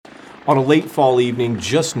On a late fall evening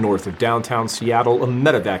just north of downtown Seattle, a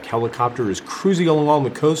medevac helicopter is cruising along the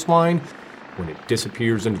coastline when it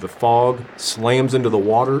disappears into the fog, slams into the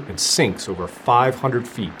water, and sinks over 500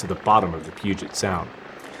 feet to the bottom of the Puget Sound.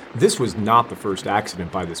 This was not the first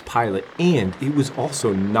accident by this pilot, and it was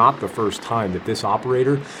also not the first time that this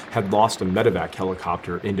operator had lost a medevac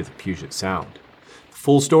helicopter into the Puget Sound. The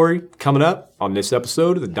full story coming up on this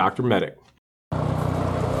episode of the Dr. Medic.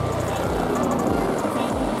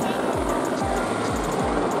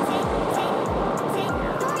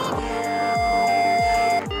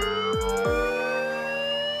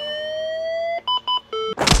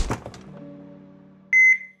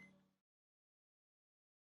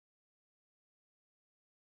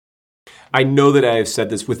 I know that I have said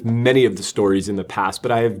this with many of the stories in the past,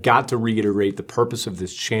 but I have got to reiterate the purpose of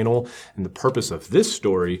this channel and the purpose of this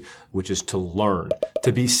story, which is to learn,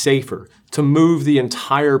 to be safer, to move the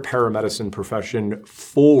entire paramedicine profession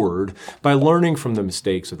forward by learning from the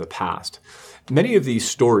mistakes of the past. Many of these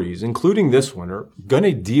stories, including this one, are going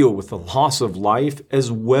to deal with the loss of life as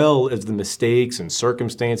well as the mistakes and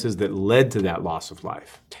circumstances that led to that loss of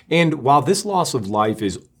life. And while this loss of life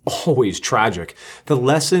is always tragic, the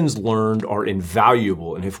lessons learned are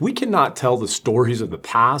invaluable, and if we cannot tell the stories of the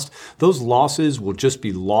past, those losses will just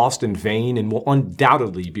be lost in vain and will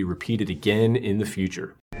undoubtedly be repeated again in the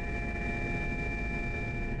future.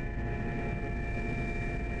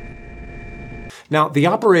 Now, the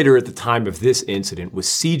operator at the time of this incident was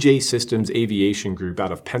CJ Systems Aviation Group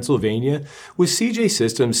out of Pennsylvania, with CJ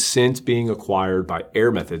Systems since being acquired by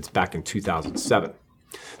Air Methods back in 2007.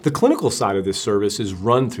 The clinical side of this service is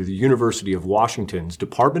run through the University of Washington's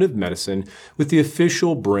Department of Medicine, with the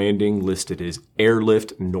official branding listed as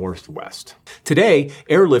Airlift Northwest. Today,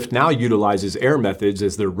 Airlift now utilizes Air Methods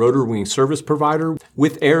as their rotor wing service provider,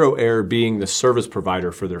 with AeroAir being the service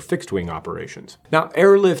provider for their fixed wing operations. Now,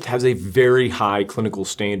 Airlift has a very high clinical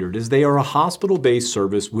standard, as they are a hospital-based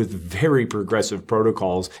service with very progressive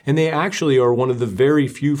protocols, and they actually are one of the very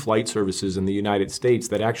few flight services in the United States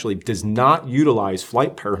that actually does not utilize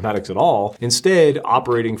flight paramedics at all, instead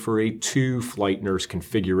operating for a 2-flight nurse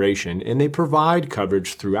configuration, and they provide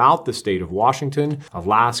coverage throughout the state of Washington,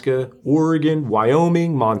 Alaska, Oregon,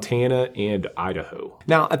 Wyoming, Montana, and Idaho.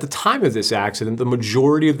 Now, at the time of this accident, the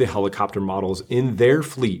majority of the helicopter models in their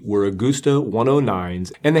fleet were Agusta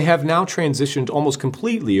 109s, and they have now transitioned almost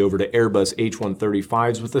completely over to Airbus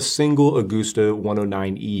H135s with a single Agusta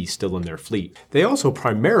 109E still in their fleet. They also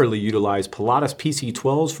primarily utilize Pilatus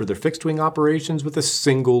PC-12s for their fixed-wing operations with a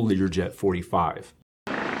single Learjet 45.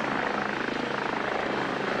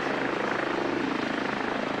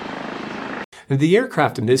 The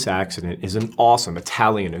aircraft in this accident is an awesome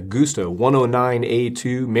Italian Agusta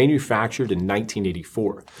 109A2 manufactured in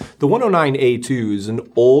 1984. The 109A2 is an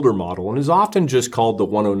older model and is often just called the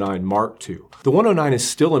 109 Mark II. The 109 is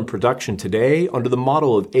still in production today under the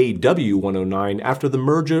model of AW109 after the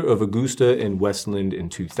merger of Agusta and Westland in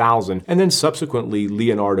 2000, and then subsequently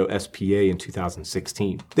Leonardo SPA in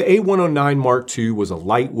 2016. The A109 Mark II was a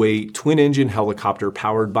lightweight, twin-engine helicopter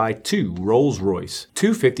powered by two Rolls-Royce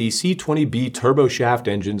 250 C-20B turboshaft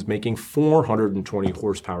engines making 420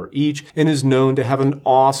 horsepower each, and is known to have an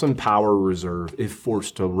awesome power reserve if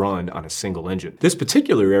forced to run on a single engine. This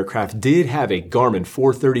particular aircraft did have a Garmin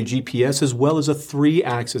 430 GPS as well as a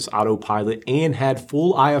 3-axis autopilot and had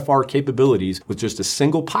full IFR capabilities with just a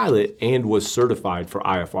single pilot and was certified for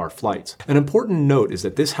IFR flights. An important note is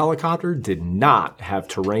that this helicopter did not have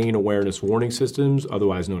terrain awareness warning systems,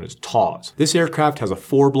 otherwise known as TAWs. This aircraft has a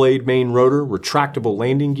 4-blade main rotor, retractable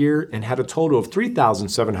landing gear, and had a total of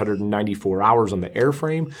 3,794 hours on the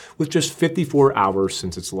airframe, with just 54 hours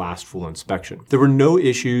since its last full inspection. There were no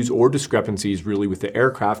issues or discrepancies really with the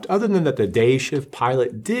aircraft, other than that the day shift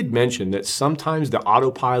pilot did mention that sometimes the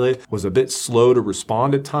autopilot was a bit slow to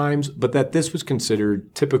respond at times, but that this was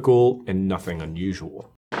considered typical and nothing unusual.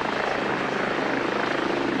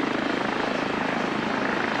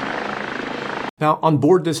 Now, on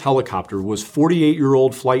board this helicopter was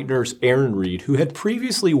 48-year-old flight nurse Erin Reed, who had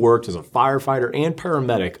previously worked as a firefighter and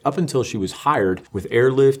paramedic up until she was hired with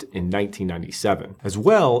Airlift in 1997, as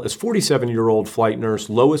well as 47-year-old flight nurse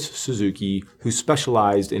Lois Suzuki, who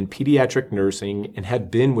specialized in pediatric nursing and had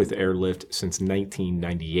been with Airlift since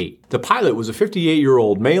 1998. The pilot was a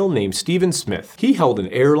 58-year-old male named Stephen Smith. He held an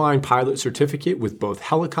airline pilot certificate with both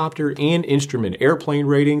helicopter and instrument airplane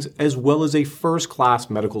ratings, as well as a first-class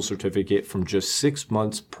medical certificate from just just 6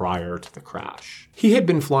 months prior to the crash. He had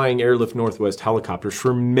been flying Airlift Northwest helicopters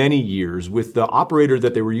for many years with the operator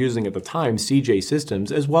that they were using at the time, CJ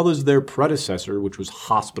Systems, as well as their predecessor, which was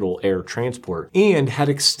Hospital Air Transport, and had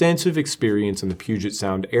extensive experience in the Puget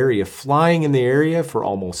Sound area, flying in the area for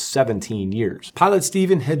almost 17 years. Pilot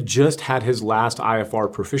Steven had just had his last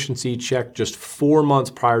IFR proficiency check just 4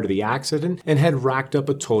 months prior to the accident and had racked up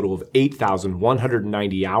a total of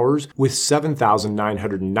 8,190 hours, with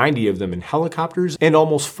 7,990 of them in helicopters and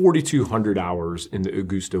almost 4,200 hours in the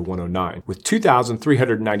Augusta 109, with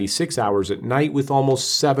 2,396 hours at night with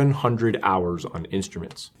almost 700 hours on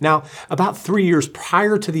instruments. Now, about 3 years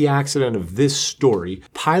prior to the accident of this story,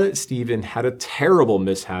 Pilot Steven had a terrible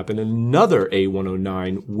mishap in another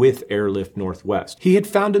A109 with Airlift Northwest. He had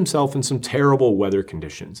found himself in some terrible weather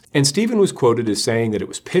conditions, and Steven was quoted as saying that it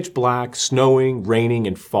was pitch black, snowing, raining,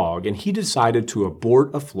 and fog, and he decided to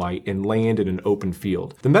abort a flight and land in an open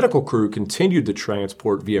field. The medical crew continued the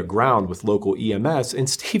transport via ground with local EMS, and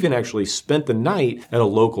Steven actually spent the night at a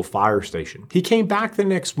local fire station. He came back the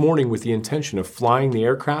next morning with the intention of flying the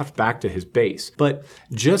aircraft back to his base, but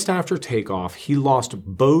just after takeoff, he lost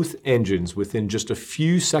both engines within just a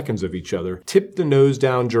few seconds of each other, tipped the nose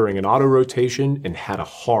down during an auto rotation, and had a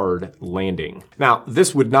hard landing. Now,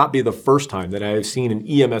 this would not be the first time that I have seen an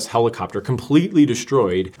EMS helicopter completely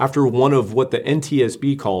destroyed after one of what the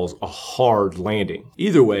NTSB calls a hard landing.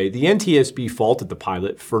 Either way, the NTSB faulted the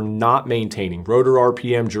pilot for not maintaining rotor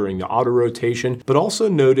RPM during the auto rotation, but also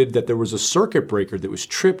noted that there was a circuit breaker that was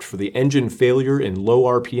tripped for the engine failure and low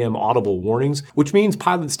RPM audible warnings, which means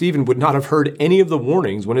Pilot Steven would not have heard any of the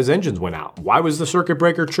warnings when his engines went out. Why was the circuit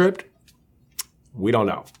breaker tripped? We don't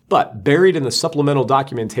know. But buried in the supplemental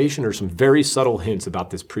documentation are some very subtle hints about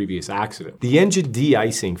this previous accident. The engine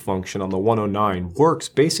de-icing function on the 109 works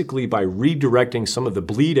basically by redirecting some of the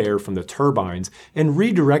bleed air from the turbines and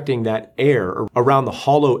redirecting that air around the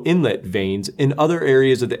hollow inlet vanes in other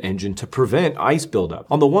areas of the engine to prevent ice buildup.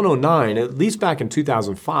 On the 109, at least back in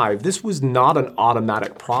 2005, this was not an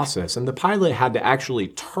automatic process, and the pilot had to actually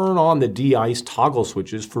turn on the de-ice toggle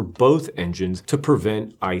switches for both engines to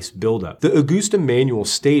prevent ice buildup. The Augusta manual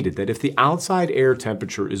stated that if the outside air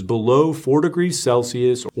temperature is below 4 degrees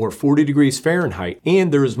Celsius or 40 degrees Fahrenheit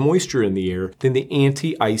and there is moisture in the air, then the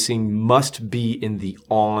anti-icing must be in the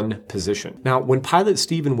on position. Now, when Pilot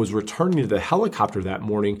Steven was returning to the helicopter that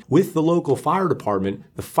morning with the local fire department,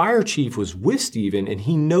 the fire chief was with Steven and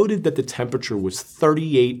he noted that the temperature was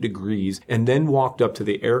 38 degrees and then walked up to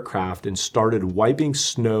the aircraft and started wiping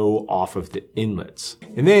snow off of the inlets.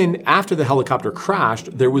 And then after the helicopter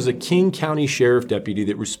crashed, there was a King County Sheriff deputy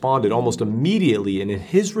that responded almost immediately, and in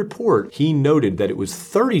his report, he noted that it was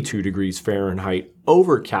 32 degrees Fahrenheit,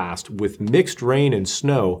 overcast with mixed rain and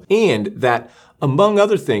snow, and that, among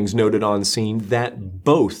other things noted on scene, that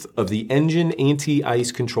both of the engine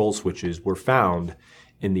anti-ice control switches were found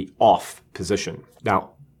in the off position.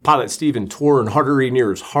 Now, Pilot Steven tore an artery near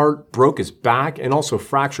his heart, broke his back, and also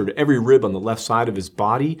fractured every rib on the left side of his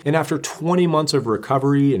body. And after 20 months of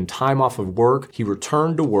recovery and time off of work, he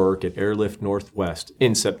returned to work at Airlift Northwest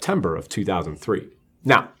in September of 2003.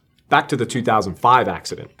 Now, back to the 2005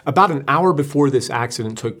 accident. About an hour before this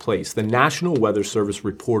accident took place, the National Weather Service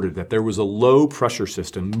reported that there was a low pressure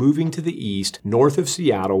system moving to the east north of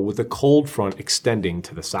Seattle with a cold front extending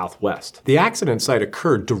to the southwest. The accident site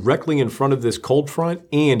occurred directly in front of this cold front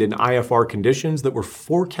and in IFR conditions that were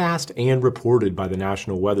forecast and reported by the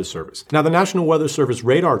National Weather Service. Now, the National Weather Service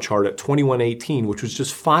radar chart at 2118, which was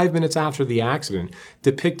just 5 minutes after the accident,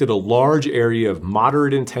 depicted a large area of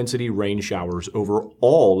moderate intensity rain showers over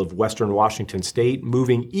all of western Washington state,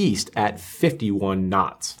 moving east at 51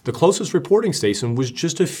 knots. The closest reporting station was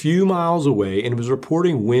just a few miles away and was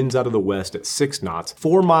reporting winds out of the west at 6 knots,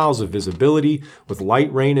 4 miles of visibility with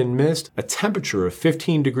light rain and mist, a temperature of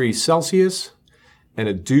 15 degrees Celsius, and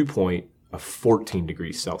a dew point of 14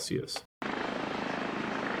 degrees Celsius.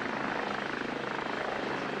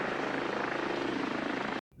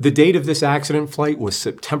 The date of this accident flight was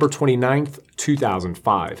September 29th,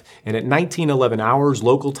 2005, and at 1911 hours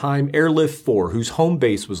local time, Airlift 4, whose home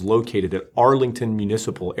base was located at Arlington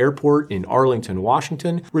Municipal Airport in Arlington,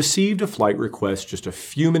 Washington, received a flight request just a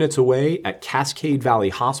few minutes away at Cascade Valley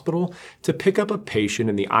Hospital to pick up a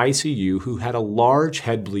patient in the ICU who had a large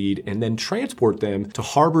head bleed and then transport them to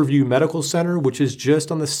Harborview Medical Center, which is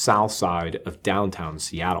just on the south side of downtown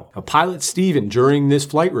Seattle. Now, Pilot Steven, during this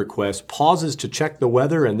flight request, pauses to check the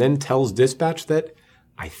weather and then tells dispatch that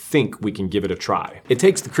I think we can give it a try. It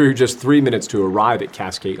takes the crew just 3 minutes to arrive at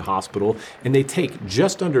Cascade Hospital, and they take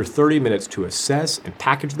just under 30 minutes to assess and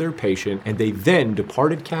package their patient, and they then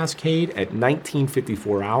departed Cascade at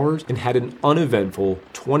 1954 hours and had an uneventful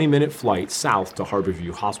 20-minute flight south to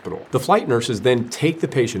Harborview Hospital. The flight nurses then take the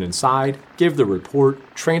patient inside, give the report,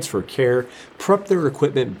 transfer care, prep their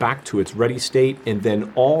equipment back to its ready state, and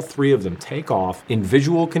then all three of them take off in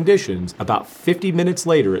visual conditions about 50 minutes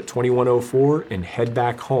later at 21:04 and head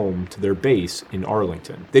back home to their base in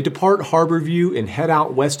Arlington. They depart Harborview and head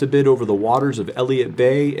out west a bit over the waters of Elliott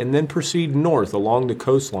Bay and then proceed north along the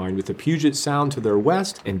coastline with the Puget Sound to their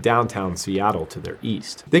west and downtown Seattle to their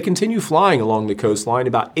east. They continue flying along the coastline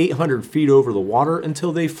about 800 feet over the water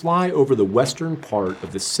until they fly over the western part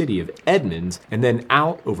of the city of Edmonds and then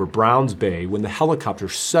out over Browns Bay when the helicopter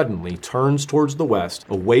suddenly turns towards the west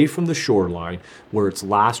away from the shoreline where its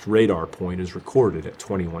last radar point is recorded at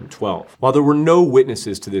 2112. While there were no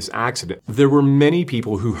witnesses to this accident, there were many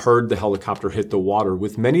people who heard the helicopter hit the water,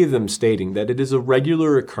 with many of them stating that it is a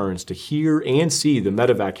regular occurrence to hear and see the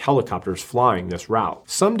medevac helicopters flying this route.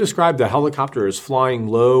 Some described the helicopter as flying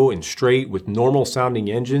low and straight with normal sounding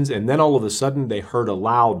engines, and then all of a sudden they heard a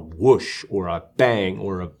loud whoosh or a bang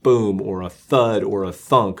or a boom or a thud or a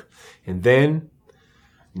thunk, and then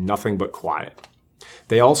nothing but quiet.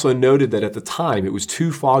 They also noted that at the time it was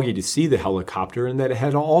too foggy to see the helicopter and that it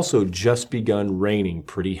had also just begun raining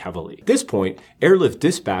pretty heavily. At this point, Airlift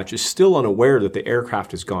dispatch is still unaware that the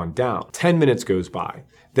aircraft has gone down. 10 minutes goes by.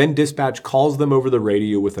 Then dispatch calls them over the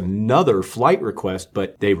radio with another flight request,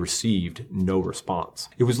 but they received no response.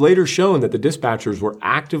 It was later shown that the dispatchers were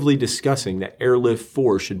actively discussing that Airlift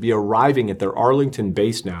 4 should be arriving at their Arlington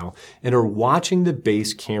base now and are watching the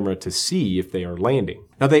base camera to see if they are landing.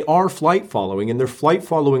 Now they are flight following, and their flight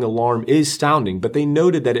following alarm is sounding, but they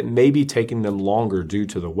noted that it may be taking them longer due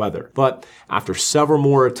to the weather. But after several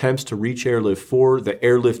more attempts to reach Airlift 4, the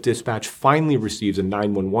Airlift dispatch finally receives a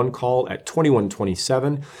 911 call at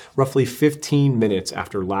 2127, roughly 15 minutes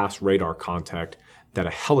after last radar contact, that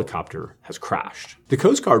a helicopter has crashed. The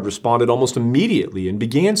Coast Guard responded almost immediately and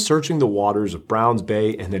began searching the waters of Browns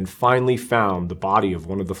Bay and then finally found the body of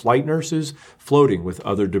one of the flight nurses floating with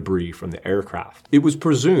other debris from the aircraft. It was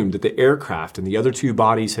presumed that the aircraft and the other two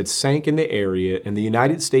bodies had sank in the area, and the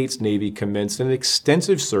United States Navy commenced an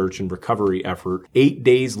extensive search and recovery effort 8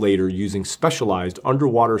 days later using specialized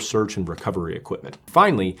underwater search and recovery equipment.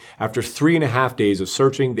 Finally, after 3.5 days of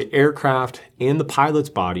searching, the aircraft and the pilot's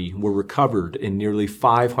body were recovered in nearly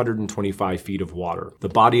 525 feet of water. The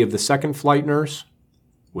body of the second flight nurse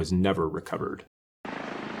was never recovered.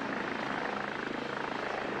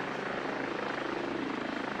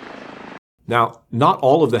 Now, not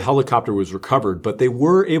all of the helicopter was recovered, but they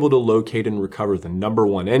were able to locate and recover the number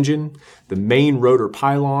 1 engine, the main rotor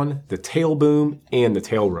pylon, the tail boom, and the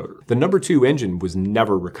tail rotor. The number 2 engine was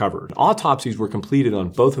never recovered. Autopsies were completed on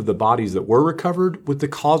both of the bodies that were recovered, with the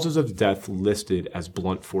causes of death listed as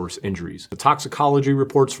blunt force injuries. The toxicology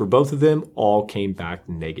reports for both of them all came back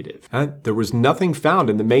negative. There was nothing found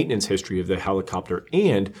in the maintenance history of the helicopter,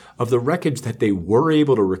 and of the wreckage that they were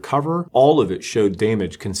able to recover, all of it showed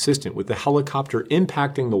damage consistent with the helicopter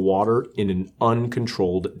impacting the water in an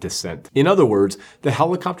uncontrolled descent. In other words, the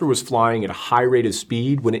helicopter was flying at a high rate of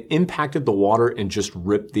speed when it impacted the water and just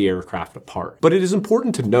ripped the aircraft apart. But it is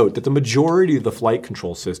important to note that the majority of the flight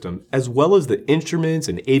control system, as well as the instruments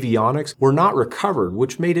and avionics, were not recovered,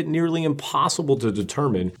 which made it nearly impossible to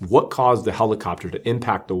determine what caused the helicopter to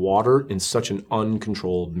impact the water in such an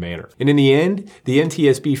uncontrolled manner. And in the end, the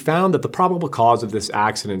NTSB found that the probable cause of this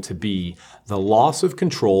accident to be the loss of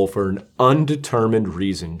control for an undetermined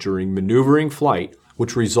reason during maneuvering flight,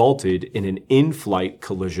 which resulted in an in-flight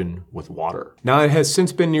collision with water. Now, it has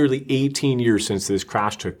since been nearly 18 years since this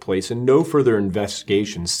crash took place, and no further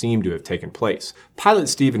investigations seem to have taken place. Pilot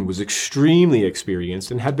Stephen was extremely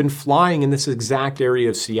experienced and had been flying in this exact area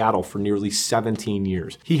of Seattle for nearly 17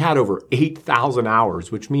 years. He had over 8,000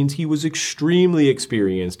 hours, which means he was extremely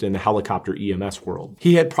experienced in the helicopter EMS world.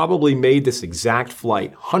 He had probably made this exact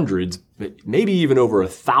flight hundreds, maybe even over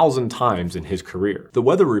 1,000 times in his career. The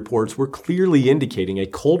weather reports were clearly indicating a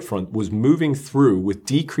cold front was moving through with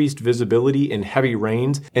decreased visibility and heavy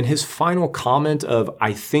rains, and his final comment of,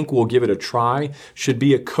 "I think we'll give it a try," should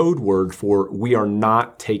be a code word for "we are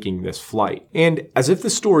not taking this flight." And as if the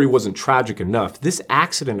story wasn't tragic enough, this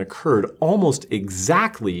accident occurred almost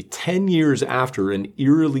exactly 10 years after an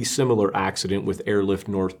eerily similar accident with Airlift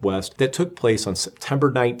Northwest that took place on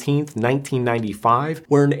September 19th, 1995,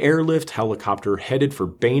 where an Airlift helicopter headed for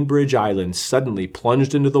Bainbridge Island suddenly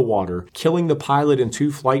plunged into the water, killing the pilot and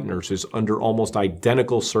 2 flight nurses under almost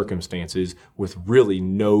identical circumstances, with really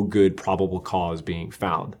no good probable cause being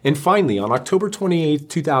found. And finally, on October 28,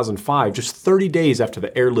 2005, just 30 days after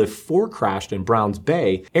the Airlift 4 crashed in Browns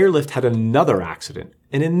Bay, Airlift had another accident.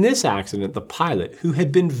 And in this accident, the pilot, who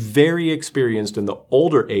had been very experienced in the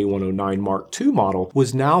older A109 Mark II model,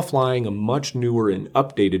 was now flying a much newer and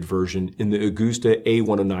updated version in the Augusta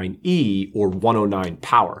A109E or 109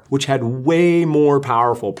 Power, which had way more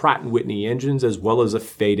powerful Pratt & Whitney engines as well as a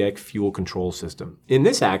FADEC fuel control system. In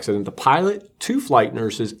this accident, the pilot, 2 flight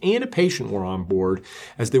nurses, and a patient were on board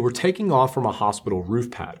as they were taking off from a hospital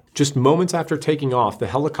roof pad. Just moments after taking off, the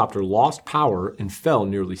helicopter lost power and fell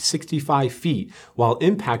nearly 65 feet while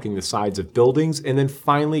impacting the sides of buildings and then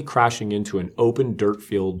finally crashing into an open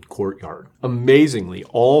dirt-filled courtyard. Amazingly,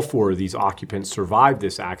 all 4 of these occupants survived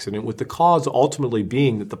this accident, with the cause ultimately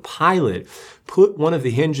being that the pilot put one of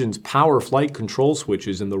the engine's power flight control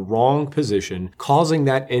switches in the wrong position, causing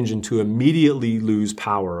that engine to immediately lose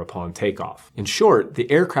power upon takeoff. In short, the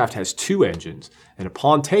aircraft has 2 engines, and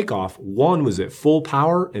upon takeoff, one was at full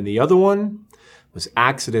power and the other one was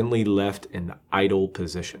accidentally left in the idle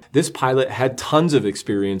position. This pilot had tons of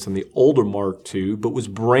experience on the older Mark II, but was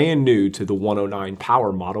brand new to the 109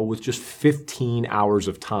 Power model with just 15 hours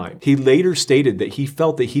of time. He later stated that he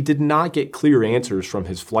felt that he did not get clear answers from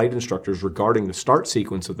his flight instructors regarding the start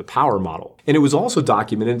sequence of the Power model. And it was also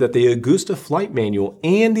documented that the Augusta Flight Manual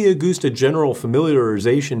and the Augusta General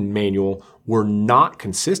Familiarization Manual were not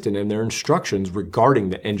consistent in their instructions regarding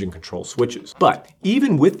the engine control switches. But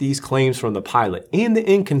even with these claims from the pilot and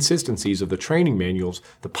the inconsistencies of the training manuals,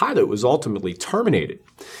 the pilot was ultimately terminated.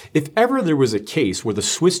 If ever there was a case where the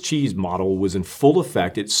Swiss cheese model was in full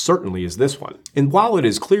effect, it certainly is this one. And while it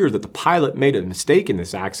is clear that the pilot made a mistake in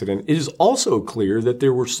this accident, it is also clear that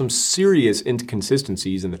there were some serious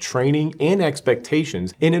inconsistencies in the training and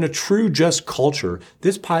expectations, and in a true just culture,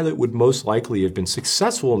 this pilot would most likely have been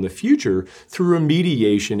successful in the future through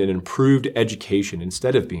remediation and improved education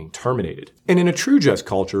instead of being terminated. And in a true just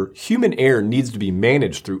culture, human error needs to be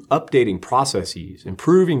managed through updating processes,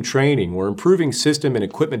 improving training, or improving system and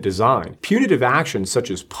equipment design. Punitive actions such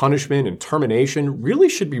as punishment and termination really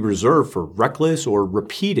should be reserved for reckless or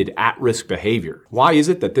repeated at-risk behavior. Why is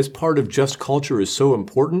it that this part of just culture is so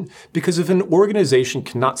important? Because if an organization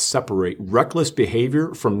cannot separate reckless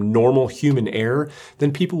behavior from normal human error,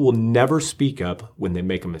 then people will never speak up when they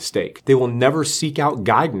make a mistake. They will never seek out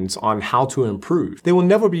guidance on how to improve. They will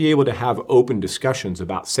never be able to have open discussions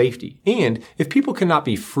about safety. And if people cannot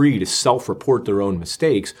be free to self-report their own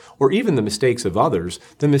mistakes, or even the mistakes of others,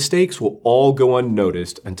 the mistakes will all go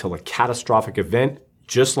unnoticed until a catastrophic event,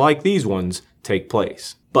 just like these ones, take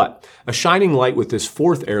place. But a shining light with this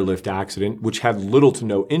 4th airlift accident, which had little to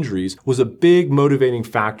no injuries, was a big motivating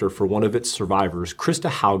factor for one of its survivors, Krista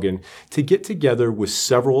Haugen, to get together with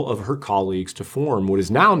several of her colleagues to form what is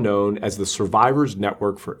now known as the Survivors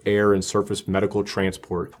Network for Air and Surface Medical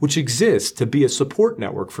Transport, which exists to be a support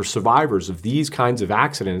network for survivors of these kinds of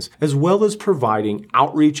accidents, as well as providing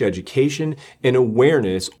outreach education and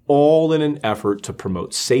awareness, all in an effort to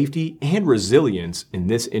promote safety and resilience in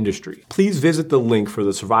this industry. Please visit the link for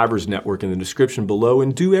the Survivors Network in the description below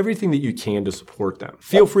and do everything that you can to support them.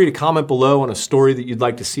 Feel free to comment below on a story that you'd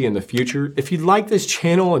like to see in the future. If you like this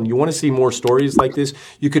channel and you want to see more stories like this,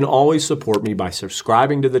 you can always support me by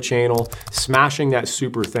subscribing to the channel, smashing that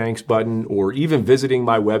super thanks button, or even visiting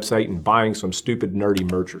my website and buying some stupid nerdy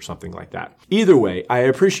merch or something like that. Either way, I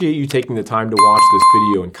appreciate you taking the time to watch this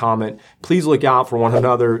video and comment. Please look out for one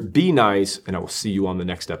another, be nice, and I will see you on the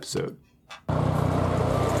next episode.